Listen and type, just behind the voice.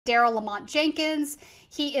Daryle Lamont Jenkins.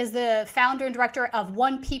 He is the founder and director of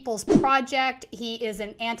One People's Project. He is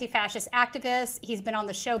an anti-fascist activist. He's been on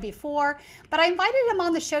the show before, but I invited him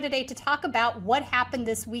on the show today to talk about what happened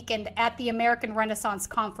this weekend at the American Renaissance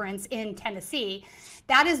Conference in Tennessee.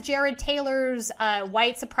 That is Jared Taylor's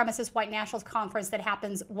white supremacist, white nationalist conference that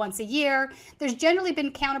happens once a year. There's generally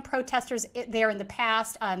been counter-protesters there in the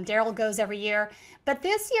past. Daryle goes every year. But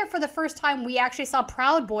this year, for the first time, we actually saw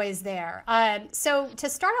Proud Boys there. So to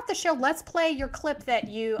start off the show, let's play your clip that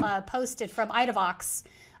you posted from Idavox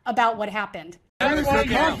about what happened. Yeah,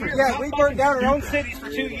 we burned down our own cities for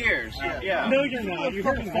 2 years. Yeah. No, you're not. You're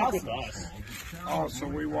here to fuck with us. Oh, so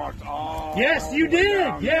we walked all. Yes, you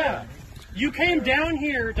did. Yeah. You came down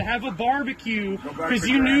here to have a barbecue because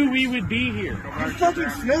you knew we would be here. You fucking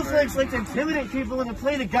snowflakes like to intimidate people and to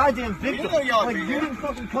play the goddamn victim. Like, you didn't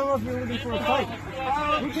fucking come up here looking for a fight.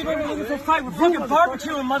 We came over looking for a fight. We're fucking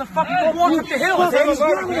barbecuing, motherfucker. Go walk up the hill. Get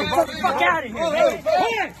the fuck out of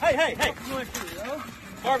here. Hey.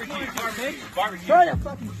 Barbecue. Try that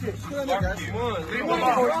fucking shit. Barbecue.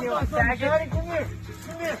 Come here.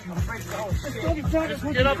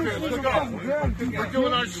 Get up here. Let's go. We're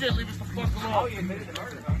doing our shit. Leave us the fuck alone.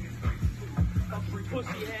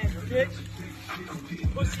 Pussy ass bitch.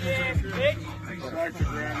 Pussy ass bitch. Back to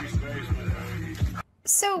Grammy's basement.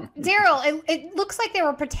 So, Daryle, it looks like they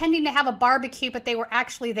were pretending to have a barbecue, but they were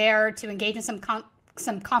actually there to engage in some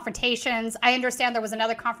confrontations. I understand there was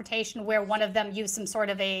another confrontation where one of them used some sort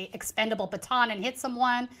of a expendable baton and hit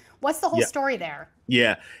someone. What's the whole story there?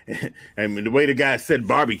 Yeah, I mean, the way the guy said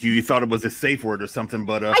barbecue, you thought it was a safe word or something,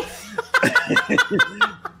 but right?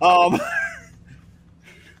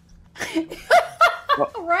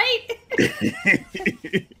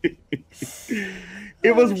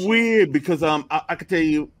 It was weird because I could tell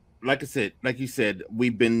you, like you said,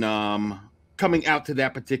 we've been coming out to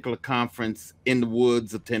that particular conference in the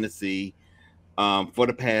woods of Tennessee for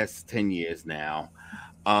the past 10 years now.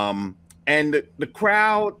 And the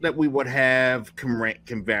crowd that we would have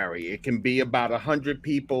can vary. It can be about 100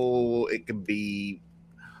 people. It can be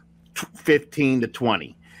 15 to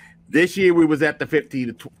 20. This year we was at the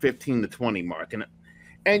 15 to 20 mark.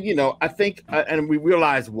 And you know, I think, and we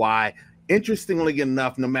realize why. Interestingly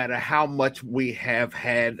enough, no matter how much we have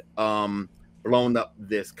had blown up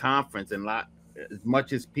this conference, and as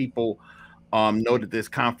much as people know that this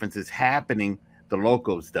conference is happening, the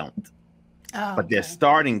locals don't. Oh, but they're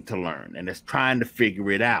starting to learn and they're trying to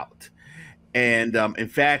figure it out. And in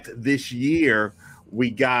fact, this year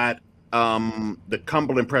we got the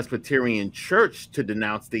Cumberland Presbyterian Church to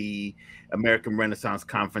denounce the American Renaissance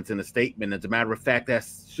Conference in a statement. As a matter of fact,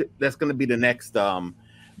 that's going to be the next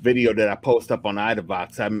video that I post up on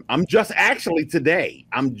Idavox. I'm just actually today.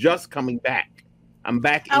 I'm just coming back. I'm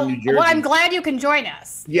back in New Jersey. Well, I'm glad you can join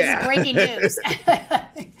us. Yeah, this is breaking news.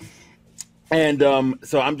 And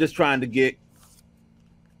so I'm just trying to get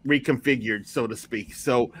reconfigured, so to speak.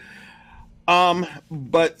 So,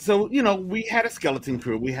 but so, you know, we had a skeleton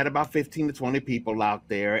crew. We had about 15 to 20 people out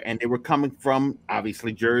there, and they were coming from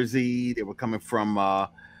obviously Jersey. They were coming from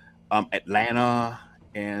Atlanta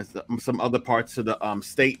and some other parts of the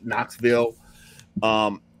state, Knoxville.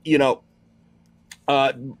 You know,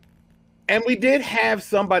 and we did have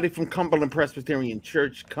somebody from Cumberland Presbyterian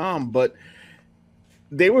Church come, but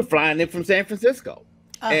they were flying in from San Francisco.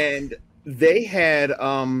 And they had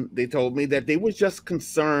they told me that they was just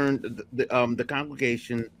concerned, the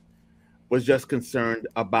congregation was just concerned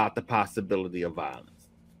about the possibility of violence.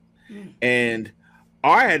 And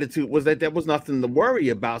our attitude was that there was nothing to worry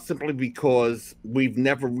about, simply because we've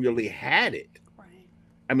never really had it. Right.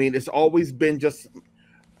 I mean, it's always been just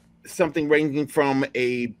something ranging from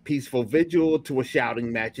a peaceful vigil to a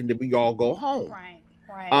shouting match, and then we all go home. Right.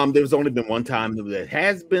 Right. There's only been one time that there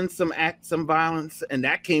has been some violence, and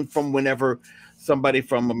that came from whenever somebody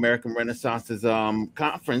from American Renaissance's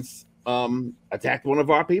conference attacked one of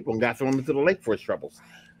our people and got thrown into the lake for his troubles.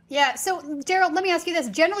 Yeah. So, Daryle, let me ask you this.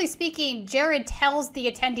 Generally speaking, Jared tells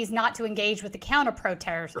the attendees not to engage with the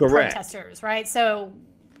protesters, right? So,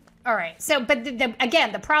 all right. So, but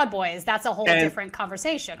again, the Proud Boys, that's a whole different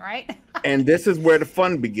conversation, right? And this is where the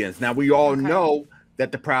fun begins. Now, we all know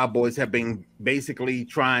that the Proud Boys have been basically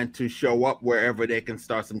trying to show up wherever they can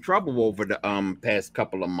start some trouble over the past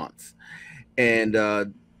couple of months. And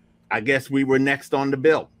I guess we were next on the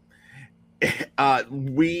bill.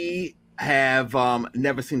 We have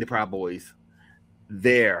never seen the Proud Boys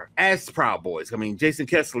there as Proud Boys. I mean, Jason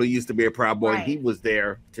Kessler used to be a Proud Boy. Right. He was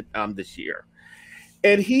there this year.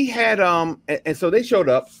 And he had, and so they showed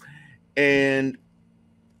up, and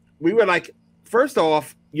we were like, first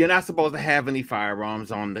off, you're not supposed to have any firearms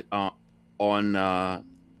on the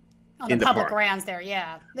On the in the public park. grounds there,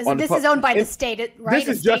 yeah. On the This is owned by the and state, right?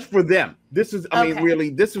 This is just for them. This is, I mean, Okay. really,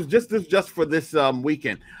 this was just for this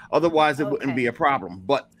weekend. Otherwise, it wouldn't be a problem.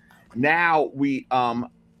 But now we,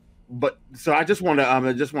 but so I just want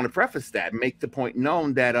to preface that, make the point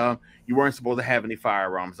known that you weren't supposed to have any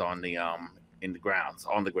firearms on the in the grounds,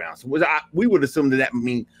 on the grounds. We would assume that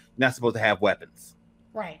means you're not supposed to have weapons.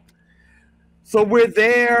 Right. So we're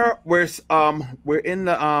there. We're in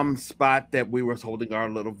the spot that we were holding our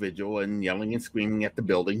little vigil and yelling and screaming at the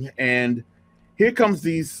building. And here comes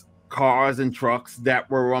these cars and trucks that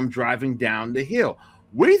were driving down the hill.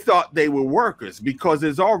 We thought they were workers because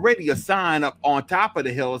there's already a sign up on top of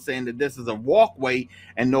the hill saying that this is a walkway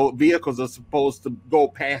and no vehicles are supposed to go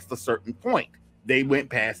past a certain point. They went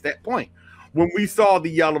past that point. When we saw the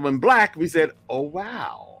yellow and black, we said, "Oh,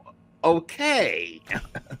 wow. Okay.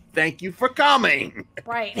 Thank you for coming."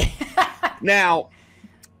 Right. Now,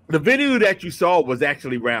 the video that you saw was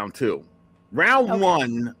actually round 2. Round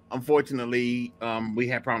 1, unfortunately, we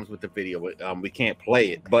had problems with the video. We can't play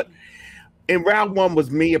it. But in round 1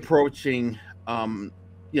 was me approaching,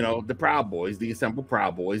 the Proud Boys, the assembled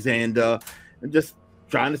Proud Boys, and just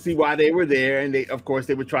trying to see why they were there. And they, of course,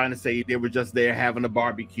 they were trying to say they were just there having a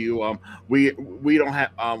barbecue. We don't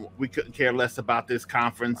have, we couldn't care less about this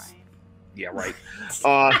conference. Right. Yeah, right.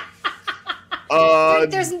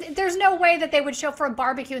 There's no way that they would show for a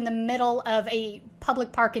barbecue in the middle of a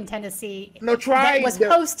public park in Tennessee that was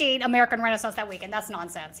hosting American Renaissance that weekend. That's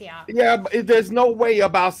nonsense. Yeah. Yeah, but there's no way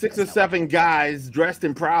about 6 or 7 guys dressed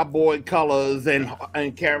in Proud Boy colors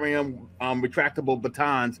and carrying retractable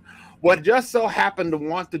batons would just so happen to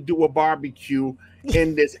want to do a barbecue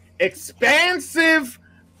in this expansive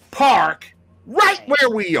park right where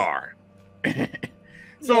we are.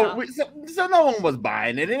 So no one was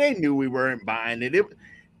buying it, and they knew we weren't buying it.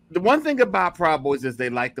 The one thing about Proud Boys is they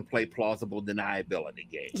like to play plausible deniability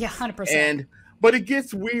games. Yeah, 100%. But it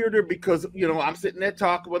gets weirder because, I'm sitting there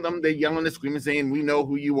talking with them. They're yelling and screaming, saying, "We know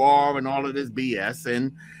who you are," and all of this BS.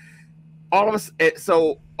 And all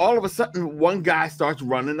of a sudden, one guy starts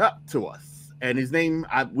running up to us, and his name,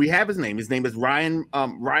 we have his name. His name is Ryan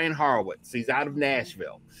Horowitz. He's out of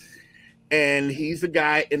Nashville. And he's the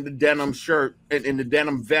guy in the denim shirt and in the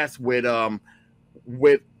denim vest with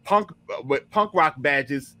punk rock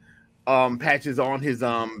patches on his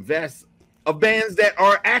vest of bands that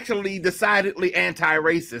are actually decidedly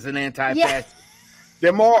anti-racist and anti-fascist. Yeah.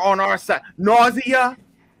 They're more on our side. Nausea.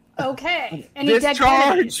 Okay.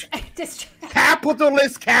 Discharge.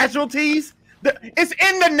 Capitalist casualties. It's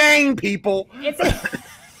in the name, people. That's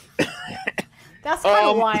kind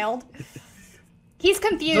of wild. He's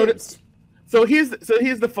confused. So here's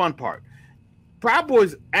the fun part. Proud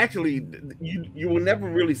Boys, actually, you will never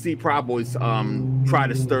really see Proud Boys try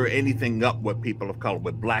to stir anything up with people of color,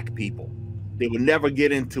 with black people. They would never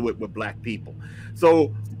get into it with black people.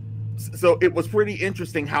 So it was pretty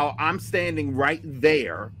interesting how I'm standing right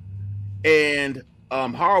there, and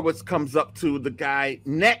Horowitz comes up to the guy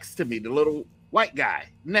next to me, the little white guy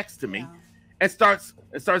next to me, and starts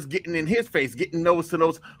getting in his face, getting nose to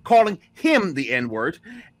nose, calling him the N-word.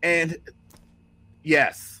 And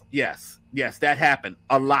yes, that happened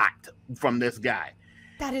a lot from this guy.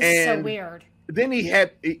 That is so weird. Then he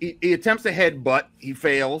attempts a headbutt, he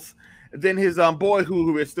fails. Then his boy,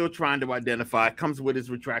 who is still trying to identify, comes with his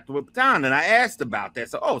retractable baton, and I asked about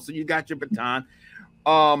that. So you got your baton,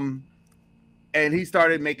 and he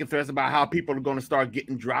started making threats about how people are going to start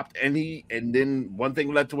getting dropped, and then one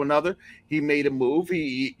thing led to another. He made a move.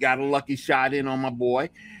 He got a lucky shot in on my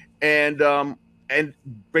boy, and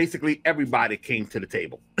basically everybody came to the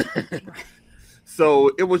table.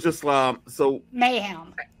 So it was just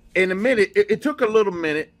mayhem. In a minute, it took a little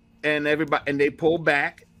minute, and they pulled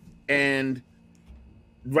back, and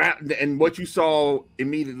what you saw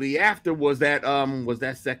immediately after was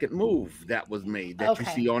that second move that was made that you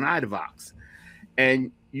see on IDVOX,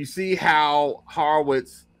 and you see how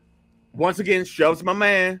Horowitz once again shoves my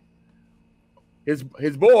man.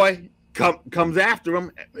 His boy comes after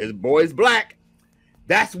him. His boy's black.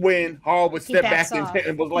 That's when Horowitz stepped back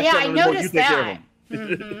and was like, "Yeah, I noticed that."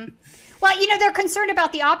 Mm-hmm. Well, they're concerned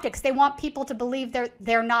about the optics. They want people to believe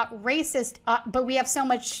they're not racist, but we have so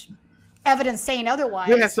much evidence saying otherwise.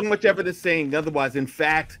 We have so much evidence saying otherwise. In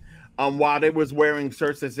fact, while they was wearing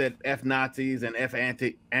shirts that said F Nazis and F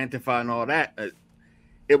Antifa and all that,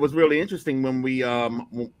 it was really interesting when we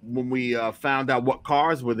found out what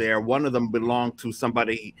cars were there. One of them belonged to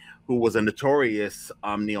somebody who was a notorious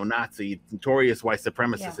neo-Nazi, notorious white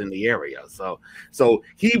supremacist in the area. So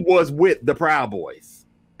he was with the Proud Boys.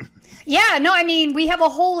 Yeah, no, I mean, we have a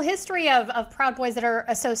whole history of Proud Boys that are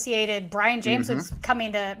associated. Brian James was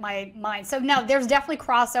coming to my mind. So no, there's definitely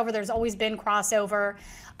crossover. There's always been crossover.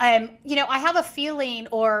 You know, I have a feeling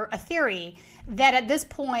or a theory that at this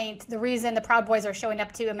point, the reason the Proud Boys are showing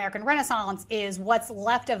up to American Renaissance is what's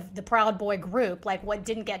left of the Proud Boy group, like what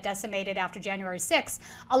didn't get decimated after January 6th.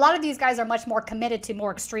 A lot of these guys are much more committed to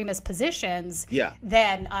more extremist positions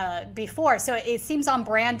than before. So it seems on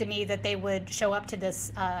brand to me that they would show up to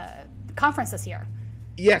this conference this year.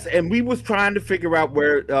 Yes, and we was trying to figure out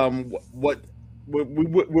where we're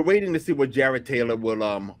waiting to see what Jared Taylor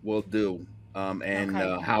will do.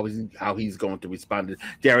 How he's going to respond to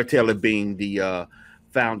Daryle Taylor being the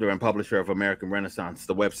founder and publisher of American Renaissance,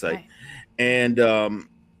 the website. Right. And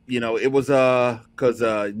you know, it was because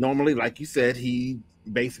normally, like you said, he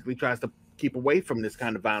basically tries to keep away from this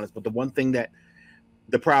kind of violence. But the one thing that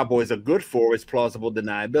the Proud Boys are good for is plausible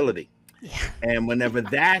deniability. Yeah. And whenever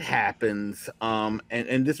that happens,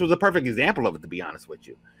 and this was a perfect example of it, to be honest with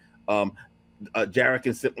you. Jared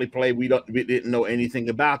can simply play, we didn't know anything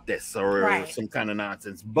about this or some kind of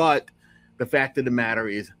nonsense. But the fact of the matter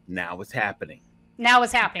is, now it's happening. Now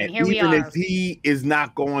it's happening. And here we are. Even if he is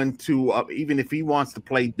not going to, even if he wants to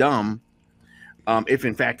play dumb, if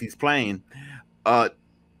in fact he's playing,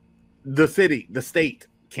 the city, the state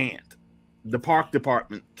can't. The park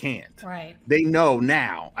department can't. Right. They know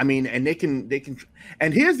now. I mean, and they can.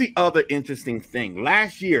 And here's the other interesting thing.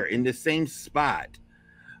 Last year in the same spot,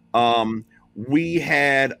 we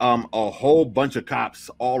had a whole bunch of cops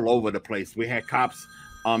all over the place. We had cops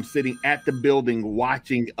sitting at the building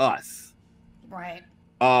watching us. Right.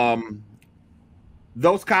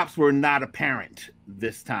 Those cops were not apparent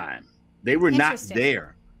this time. They were not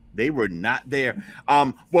there. They were not there.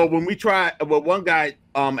 Well, when we tried, one guy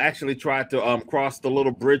actually tried to cross the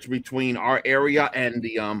little bridge between our area and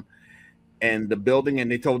the building,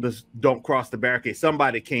 and they told us don't cross the barricade.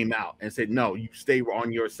 Somebody came out and said, no, you stay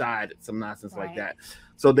on your side, some nonsense like that.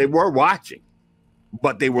 So they were watching,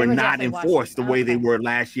 but they were not enforced the way they were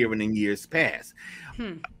last year and in years past.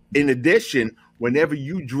 In addition, whenever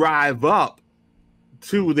you drive up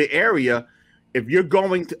to the area, if you're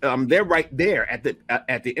going to, they're right there at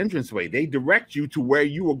the entranceway. They direct you to where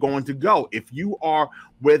you are going to go. If you are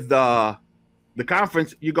with the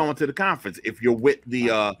conference, you're going to the conference. If you're with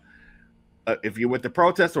the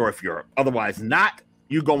protest, or if you're otherwise not,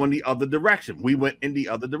 you go in the other direction. We went in the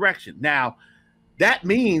other direction. Now, that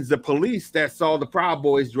means the police that saw the Proud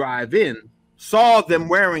Boys drive in saw them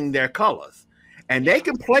wearing their colors, and they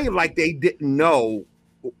can play like they didn't know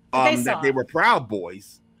that they were Proud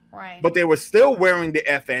Boys. Right. But they were still wearing the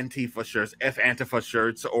F Antifa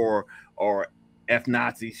shirts, or F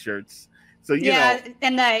Nazi shirts. So you know,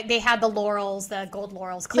 and they had the laurels, the gold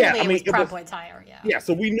laurels. Clearly, it was Proud Boy attire. Yeah.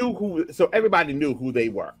 So we knew who. So everybody knew who they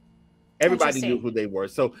were. Everybody knew who they were.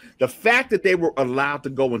 So the fact that they were allowed to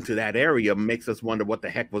go into that area makes us wonder what the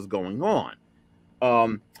heck was going on.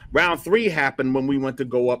 Round 3 happened when we went to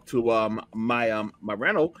go up to my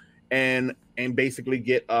rental and basically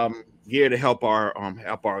get gear to help our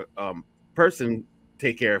person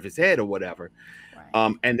take care of his head or whatever.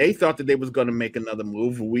 And they thought that they was going to make another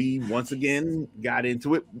move. We once again got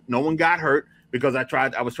into it. No one got hurt because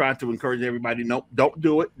I was trying to encourage everybody. No, don't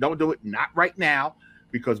do it. Don't do it. Not right now,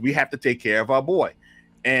 because we have to take care of our boy.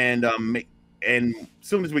 And as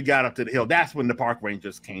soon as we got up to the hill, that's when the park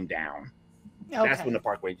rangers came down. That's when the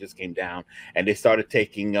park rangers came down, and they started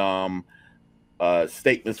taking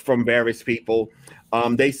statements from various people.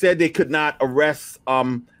 They said they could not arrest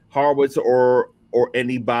Horowitz or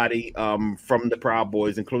anybody from the Proud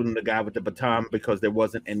Boys, including the guy with the baton, because there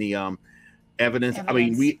wasn't any evidence. I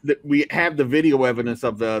mean, we have the video evidence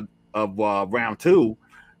of round 2,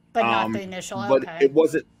 but not the initial.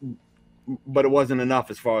 But it wasn't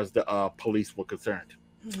enough as far as the police were concerned.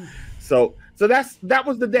 So that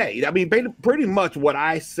was the day. I mean, pretty much what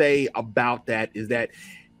I say about that is that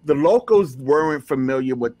the locals weren't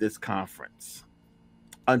familiar with this conference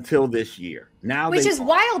until this year. Now, which is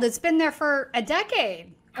wild. It's been there for a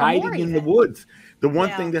decade. Hiding in the woods. The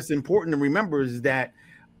one thing that's important to remember is that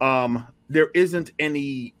there isn't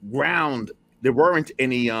any ground. There weren't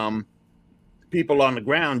any people on the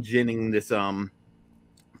ground ginning this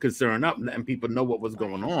concern up, and people know what was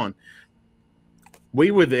going on. We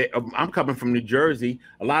were there. I'm coming from New Jersey.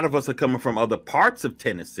 A lot of us are coming from other parts of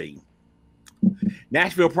Tennessee.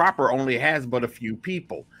 Nashville proper only has but a few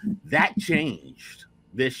people. That changed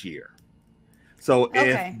this year. So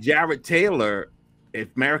if Jared Taylor,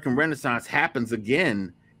 if American Renaissance happens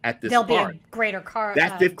again at this park, there'll be a greater car.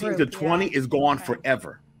 That 15 to 20 is gone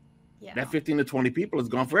forever. Yeah. That 15 to 20 people is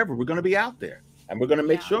gone forever. We're going to be out there, and we're going to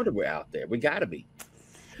make sure that we're out there. We got to be.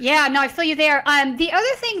 Yeah, no, I feel you there. The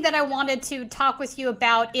other thing that I wanted to talk with you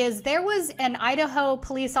about is there was an Idaho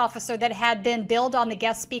police officer that had been billed on the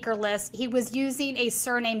guest speaker list. He was using a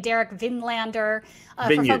surname, Derek Vinlander.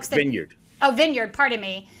 Vineyard. Oh, Vineyard, pardon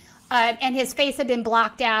me. And his face had been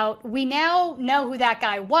blocked out. We now know who that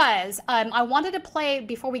guy was. I wanted to play,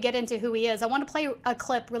 before we get into who he is, I want to play a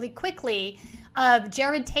clip really quickly of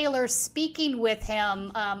Jared Taylor speaking with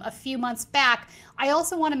him a few months back. I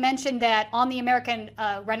also want to mention that on the American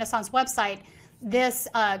Renaissance website, this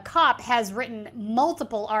cop has written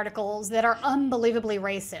multiple articles that are unbelievably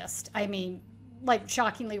racist. I mean, like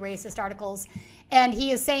shockingly racist articles. And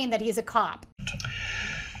he is saying that he's a cop.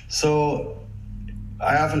 So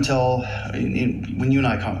I often tell, when you and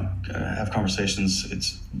I have conversations,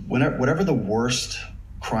 it's whatever the worst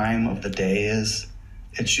crime of the day is,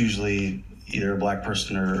 it's usually either a black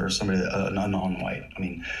person or somebody, a non-white. I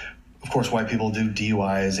mean, of course, white people do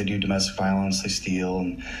DUIs, they do domestic violence, they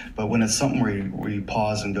steal, but when it's something where you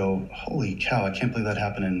pause and go, holy cow, I can't believe that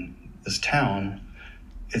happened in this town,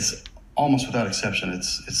 it's almost without exception,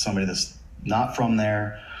 it's somebody that's not from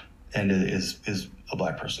there and is a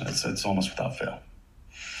black person. It's almost without fail.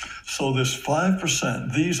 So this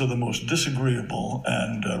 5%, these are the most disagreeable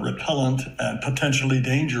and repellent and potentially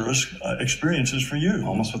dangerous experiences for you.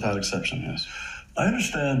 Almost without exception, yes. I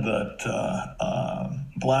understand that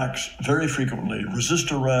blacks very frequently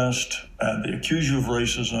resist arrest and they accuse you of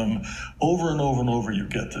racism. Over and over and over you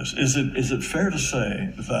get this. Is it fair to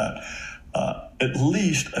say that at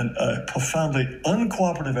least a profoundly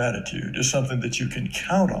uncooperative attitude is something that you can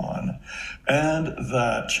count on, and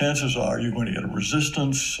that chances are you're going to get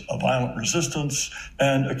a violent resistance,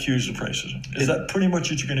 and accused of racism? Is that pretty much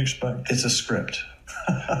what you can expect? It's a script.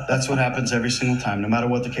 That's what happens every single time, no matter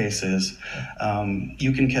what the case is.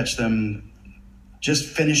 You can catch them just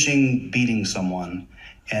finishing beating someone,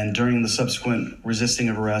 and during the subsequent resisting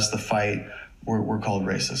of arrest, the fight, we're called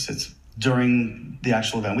racist. It's during the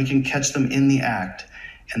actual event. We can catch them in the act,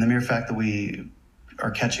 and the mere fact that we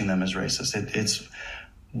are catching them as racist, it's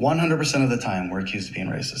 100% of the time we're accused of being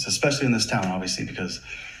racist, especially in this town, obviously, because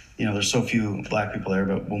there's so few black people there.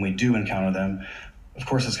 But when we do encounter them, of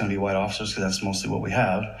course it's going to be white officers, because that's mostly what we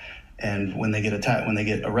have. And when they get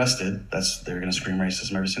arrested, they're going to scream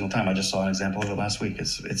racism every single time. I just saw an example of it last week.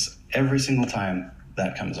 It's every single time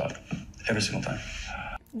that comes up, every single time.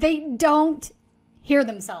 They don't hear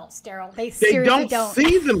themselves, Daryle. They seriously don't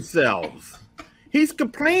see themselves. He's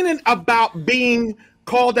complaining about being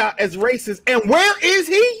called out as racist, and where is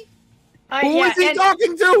he? Who is he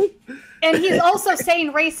talking to? And he's also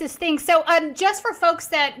saying racist things. So just for folks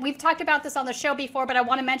that we've talked about this on the show before, but I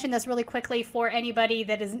want to mention this really quickly for anybody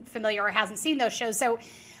that isn't familiar or hasn't seen those shows. So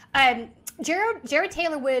Jared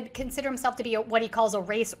Taylor would consider himself to be what he calls a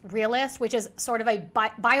race realist, which is sort of a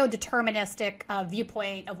biodeterministic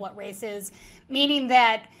viewpoint of what race is, meaning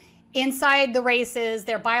that inside the races,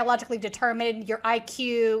 they're biologically determined. Your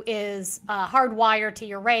IQ is hardwired to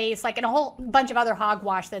your race, like in a whole bunch of other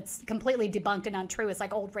hogwash that's completely debunked and untrue. It's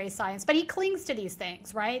like old race science, but he clings to these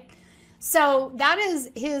things, right? So that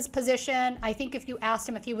is his position. I think if you asked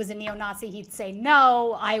him if he was a neo-Nazi, he'd say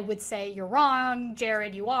no. I would say you're wrong,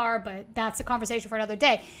 Jared, you are, but that's a conversation for another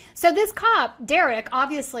day. So this cop, Derek,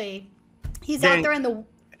 obviously, he's out there in the.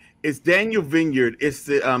 It's Daniel Vineyard. It's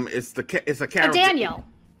a character. Daniel.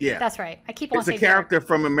 Yeah, that's right. I keep on saying it's a character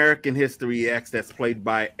from American History X that's played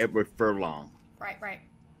by Edward Furlong.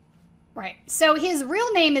 Right. So his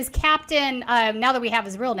real name is Captain. Now that we have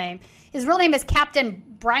his real name is Captain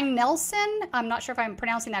Brang Nelson. I'm not sure if I'm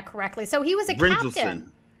pronouncing that correctly. So he was a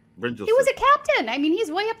captain. He was a captain. I mean, he's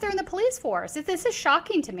way up there in the police force. This is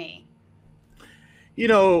shocking to me.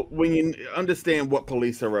 When you understand what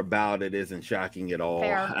police are about, it isn't shocking at all.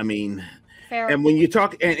 Fair. I mean, fair. And when you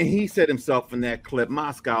talk, and he said himself in that clip,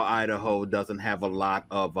 Moscow, Idaho doesn't have a lot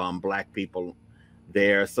of black people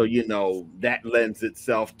there. So, that lends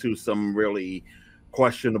itself to some really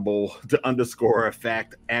questionable, to underscore a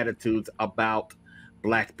fact, attitudes about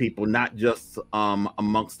black people, not just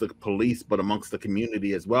amongst the police, but amongst the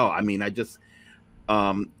community as well. I mean, I just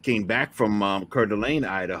came back from Coeur d'Alene,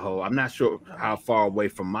 Idaho. I'm not sure how far away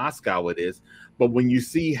from Moscow it is, but when you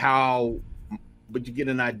see but you get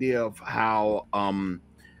an idea of how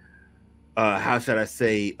should I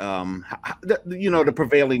say, the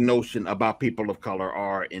prevailing notion about people of color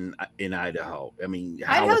are in Idaho. I mean,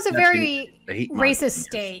 Idaho's a very racist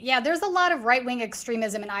state. Yeah, there's a lot of right-wing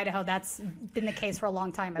extremism in Idaho. That's been the case for a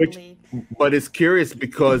long time, I believe. But it's curious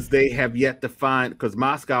because they have yet to find, because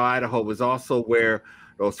Moscow, Idaho was also where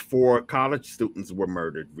those 4 college students were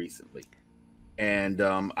murdered recently. And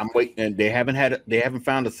I'm waiting, and they haven't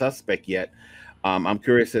found a suspect yet. I'm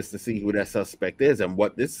curious as to see who that suspect is and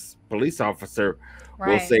what this police officer will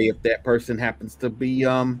Right. say if that person happens to be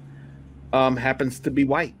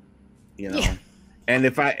white, you know. Yeah. And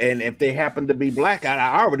if they happen to be black,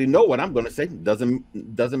 I already know what I'm going to say. Doesn't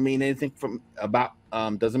mean anything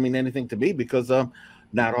doesn't mean anything to me, because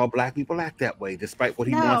not all black people act that way, despite what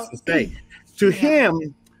he wants to say. To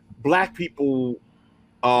him, black people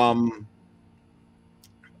are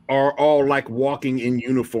all like walking in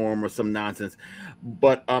uniform or some nonsense,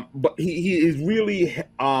 but he is really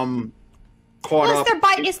caught up.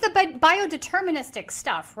 It's the biodeterministic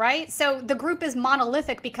stuff, right? So the group is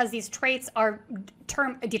monolithic because these traits are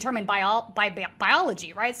determined by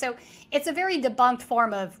biology, right? So it's a very debunked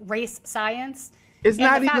form of race science. It's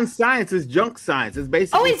not even science; it's junk science. It's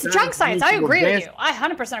basically it's junk science. I agree with you. I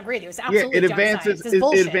 100% agree with you. It's absolutely junk science. It's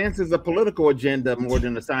bullshit. It advances a political agenda more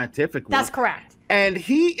than a scientific one. That's correct. And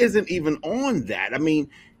he isn't even on that. I mean,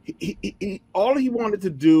 all he wanted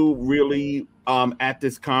to do really at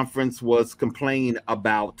this conference was complain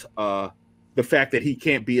about the fact that he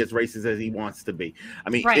can't be as racist as he wants to be.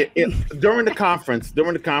 I mean, right. during the conference,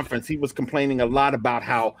 he was complaining a lot about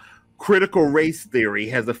how critical race theory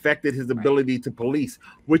has affected his ability to police,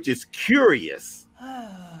 which is curious.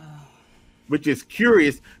 Which is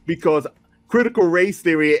curious because critical race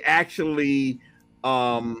theory actually,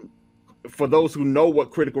 for those who know what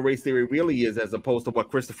critical race theory really is, as opposed to what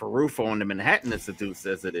Christopher Rufo on the Manhattan Institute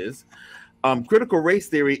says it is, critical race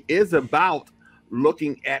theory is about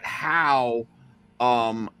looking at how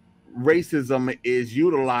racism is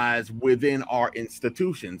utilized within our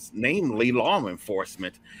institutions, namely law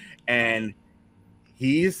enforcement. And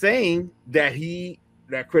he is saying that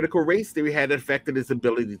that critical race theory had affected his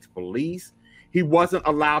ability to police. He wasn't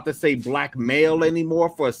allowed to say black male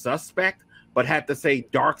anymore for a suspect, but had to say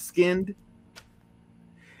dark-skinned.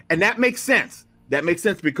 And that makes sense. That makes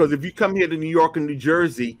sense because if you come here to New York and New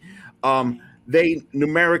Jersey, they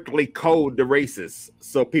numerically code the races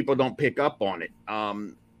so people don't pick up on it.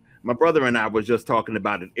 My brother and I was just talking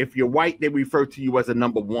about it. If you're white, they refer to you as a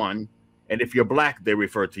number 1. And if you're black, they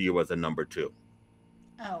refer to you as a number 2.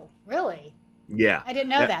 Oh, really? Yeah. I didn't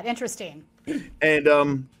know that. Interesting.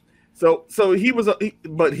 And so he was,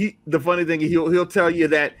 the funny thing, he'll tell you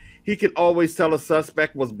that he can always tell a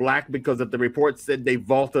suspect was black because if the report said they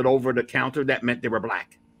vaulted over the counter, that meant they were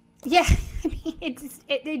black. Yeah, I mean,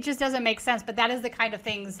 it just doesn't make sense. But that is the kind of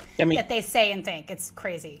things that they say and think. It's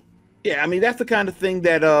crazy. Yeah, I mean, that's the kind of thing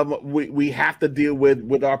that we have to deal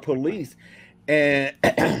with our police. And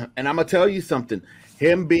and I'm gonna tell you something.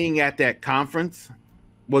 Him being at that conference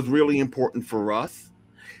was really important for us.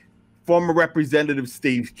 Former Representative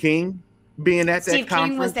Steve King being at that conference. Steve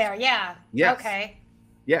King was there. Yeah. Yes. Okay.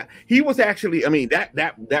 Yeah, he was actually. I mean,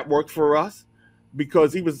 that worked for us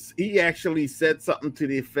because he actually said something to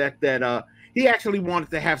the effect that he actually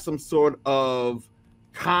wanted to have some sort of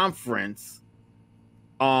conference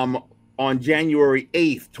on January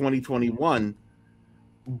 8th, 2021.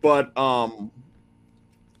 But or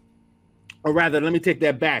rather, let me take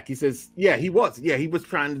that back. He says, he was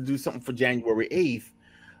trying to do something for January 8th.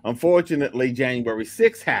 Unfortunately, January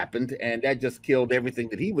 6th happened, and that just killed everything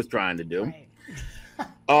that he was trying to do. Right.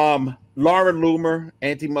 Laura Loomer,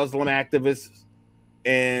 anti-Muslim activist,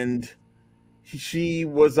 and she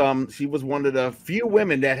was one of the few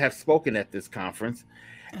women that have spoken at this conference,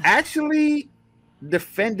 actually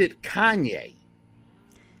defended Kanye.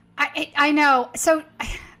 I know. So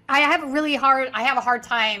I have a hard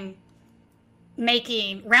time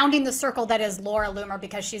rounding the circle that is Laura Loomer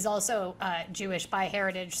because she's also Jewish by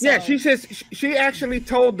heritage. So. Yeah, she says she actually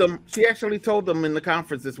told them in the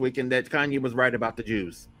conference this weekend that Kanye was right about the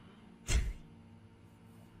Jews.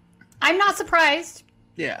 I'm not surprised.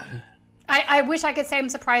 Yeah. I wish I could say I'm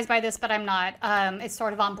surprised by this, but I'm not. It's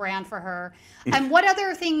sort of on brand for her. And what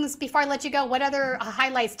other things, before I let you go, what other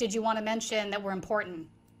highlights did you want to mention that were important?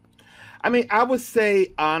 I mean, I would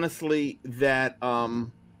say honestly that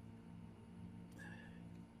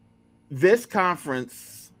this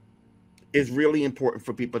conference is really important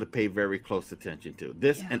for people to pay very close attention to.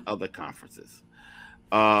 This and other conferences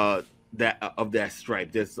that of that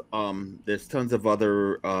stripe. There's tons of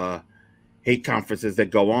other hate conferences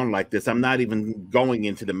that go on like this. I'm not even going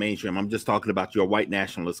into the mainstream. I'm just talking about your white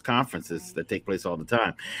nationalist conferences that take place all the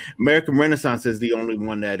time. American Renaissance is the only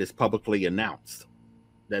one that is publicly announced.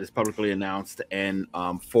 And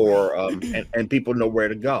and people know where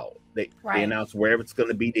to go. They announce where it's going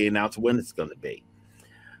to be. They announce when it's going to be.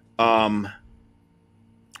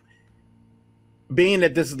 Being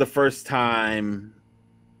that this is the first time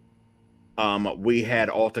we had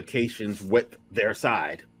altercations with their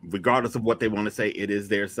side, regardless of what they want to say, it is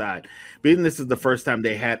their side. Being this is the first time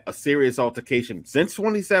they had a serious altercation since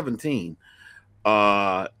 2017.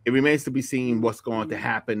 It remains to be seen what's going to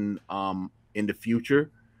happen in the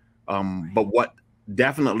future. But what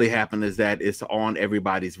definitely happened is that it's on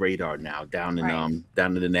everybody's radar now down in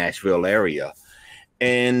down in the Nashville area.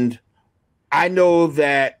 And I know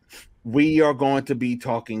that we are going to be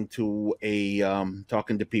talking to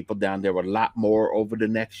people down there a lot more over the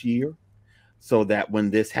next year, so that when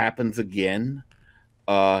this happens again,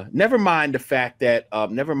 never mind the fact that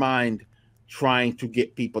never mind trying to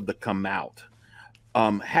get people to come out,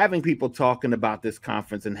 having people talking about this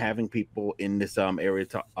conference and having people in this area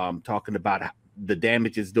talking about the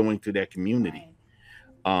damage it's doing to their community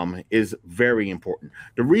is very important.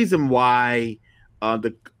 The reason why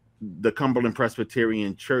the Cumberland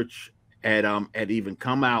Presbyterian Church had even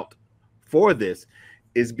come out for this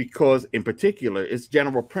is because, in particular, it's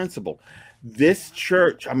general principle. This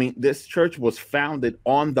church was founded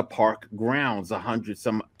on the park grounds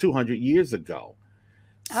 200 years ago.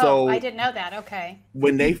 So I didn't know that. Okay.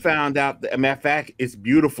 When they found out, a matter of fact, it's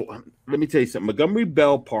beautiful. Let me tell you something. Montgomery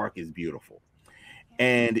Bell Park is beautiful.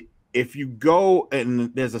 And if you go,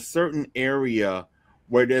 and there's a certain area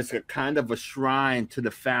where there's a kind of a shrine to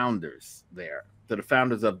the founders there, to the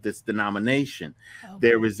founders of this denomination. Okay.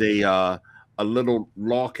 There is a little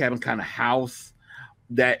log cabin kind of house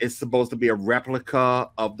that is supposed to be a replica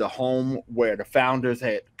of the home where the founders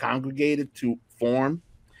had congregated to form.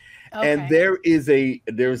 Okay. And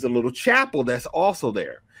there's a little chapel that's also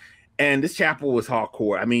there. And this chapel was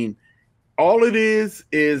hardcore. I mean, all it is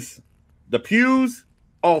the pews,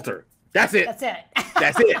 altar. That's it. That's it.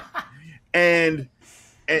 That's it. And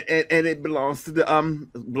it belongs to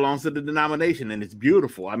the denomination, and it's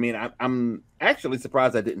beautiful. I mean, I'm actually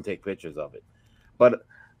surprised I didn't take pictures of it, but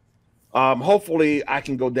hopefully I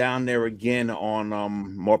can go down there again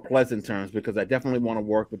on more pleasant terms, because I definitely want to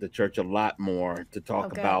work with the church a lot more to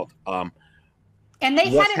talk about. And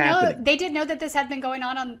they they didn't know that this had been going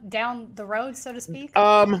on down the road, so to speak.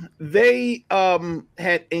 They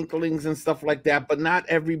had inklings and stuff like that, but not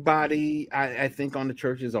everybody, I think, on the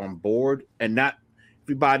church is on board, and not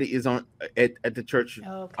everybody is on at the church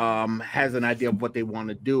has an idea of what they want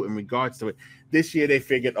to do in regards to it. This year they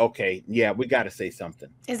figured, okay, yeah, we got to say something.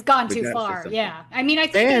 It's gone too far. Yeah. I mean, I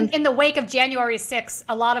think in the wake of January 6th,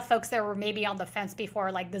 a lot of folks there were maybe on the fence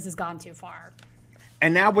before, like, this has gone too far.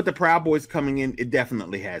 And now with the Proud Boys coming in, it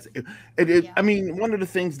definitely has. I mean, one of the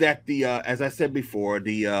things that as I said before,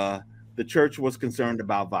 the church was concerned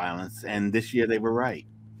about violence, and this year they were right.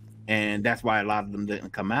 And that's why a lot of them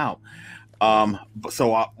didn't come out.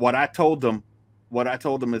 So what I told them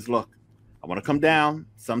is, look, I want to come down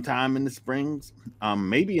sometime in the springs,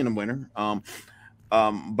 maybe in the winter.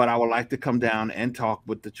 But I would like to come down and talk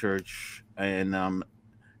with the church and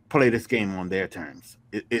play this game on their terms.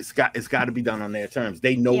 It's got to be done on their terms.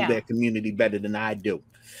 They know their community better than I do.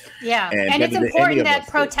 Yeah, and it's important that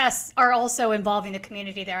protests are also involving the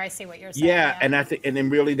community there. I see what you're saying. Yeah, and I think, and then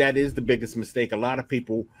really that is the biggest mistake. A lot of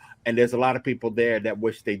people, and there's a lot of people there that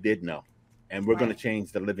wish they did know. And we're going to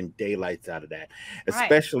change the living daylights out of that,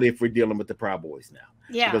 especially if we're dealing with the Proud Boys now.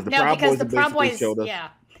 Yeah, because the Proud Boys showed us,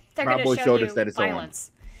 they're going to show you that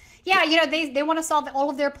violence. Yeah, you know, they want to solve all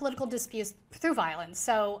of their political disputes through violence.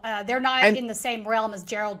 So they're not in the same realm as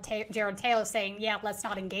Jared Taylor saying, yeah, let's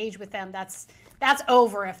not engage with them. That's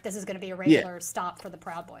over if this is going to be a regular stop for the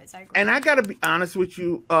Proud Boys. I agree. And I got to be honest with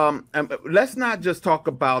you. Let's not just talk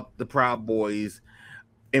about the Proud Boys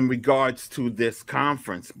in regards to this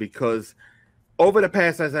conference, because over the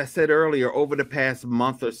past, as I said earlier, over the past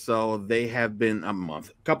month or so, they have been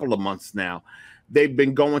couple of months now, they've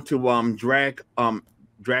been going to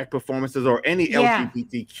drag performances or any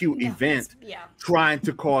LGBTQ event, trying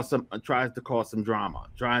to cause some drama,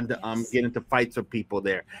 trying to get into fights with people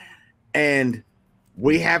there, and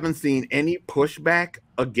we haven't seen any pushback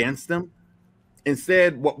against them.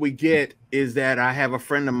 Instead, what we get is that I have a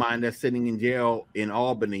friend of mine that's sitting in jail in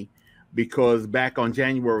Albany, because back on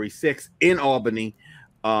January 6th in Albany,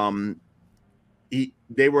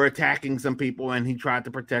 they were attacking some people, and he tried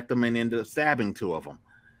to protect them and ended up stabbing 2 of them.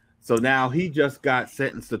 So now he just got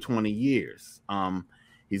sentenced to 20 years.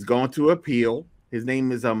 He's going to appeal. His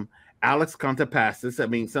name is Alex Contapassis. I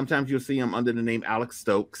mean, sometimes you'll see him under the name Alex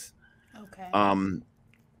Stokes. Okay.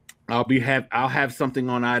 I'll have something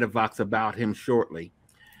on IdaVox about him shortly.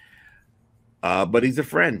 But he's a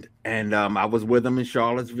friend, and I was with him in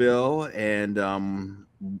Charlottesville, and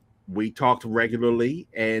we talked regularly.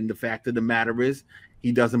 And the fact of the matter is,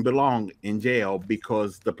 he doesn't belong in jail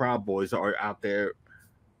because the Proud Boys are out there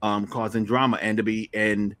causing drama.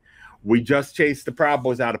 And we just chased the Proud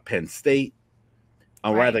Boys out of Penn State.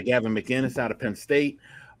 or rather Gavin McInnes out of Penn State.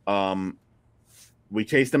 We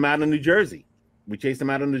chased him out of New Jersey. We chased him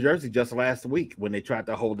out of New Jersey just last week when they tried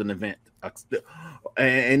to hold an event.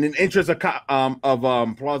 And in interest of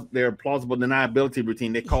their plausible deniability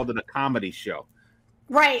routine, they called it a comedy show.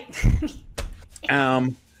 Right.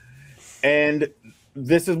 And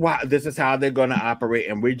this is how they're going to operate,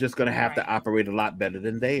 and we're just going to have to operate a lot better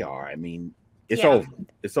than they are. I mean, it's over.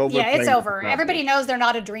 It's over. Yeah, it's over. Everybody knows they're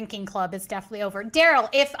not a drinking club. It's definitely over. Daryle,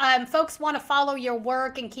 if folks want to follow your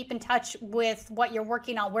work and keep in touch with what you're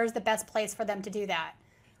working on, where's the best place for them to do that?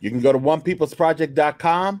 You can go to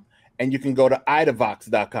onepeoplesproject.com, and you can go to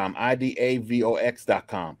idavox.com,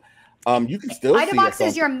 idavox.com. You can still see Idavox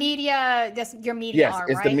is your media. Your media. Yes,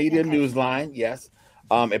 it's the media news line. Yes.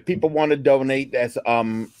 If people want to donate, that's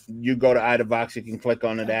you go to Idavox. You can click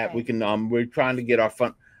on that. We can. We're trying to get our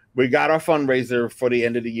fund. We got our fundraiser for the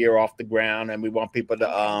end of the year off the ground, and we want people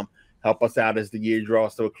to help us out as the year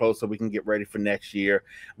draws so close, so we can get ready for next year.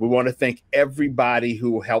 We want to thank everybody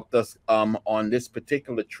who helped us on this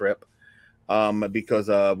particular trip, because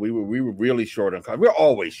we were really short on cash. We're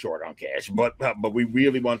always short on cash, but we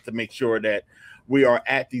really want to make sure that we are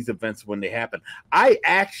at these events when they happen. I'm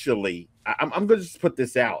going to just put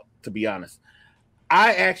this out, to be honest.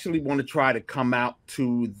 I actually want to try to come out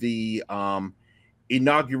to the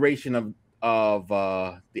inauguration of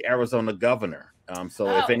the Arizona governor. So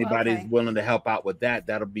if anybody's willing to help out with that,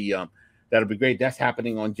 that'll be great. That's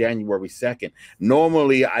happening on January 2nd.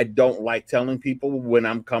 Normally, I don't like telling people when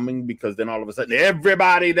I'm coming, because then all of a sudden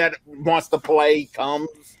everybody that wants to play comes.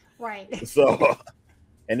 Right. So,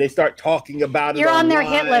 and they start talking about it. You're on their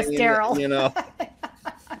hit list, Daryle. You know,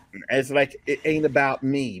 it's like, it ain't about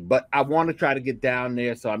me, but I want to try to get down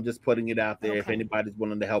there. So I'm just putting it out there. If anybody's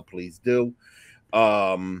willing to help, please do.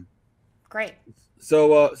 Great.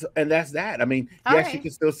 So and that's that. I mean, yes, you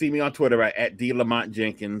can still see me on Twitter at D Lamont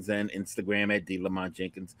Jenkins and Instagram at D Lamont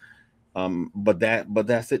Jenkins. But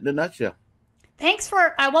that's it in a nutshell. Thanks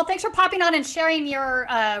for thanks for popping on and sharing your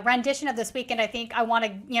rendition of this weekend. I think I want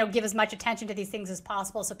to give as much attention to these things as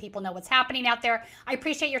possible so people know what's happening out there. I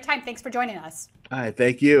appreciate your time. Thanks for joining us. All right,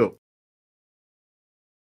 thank you.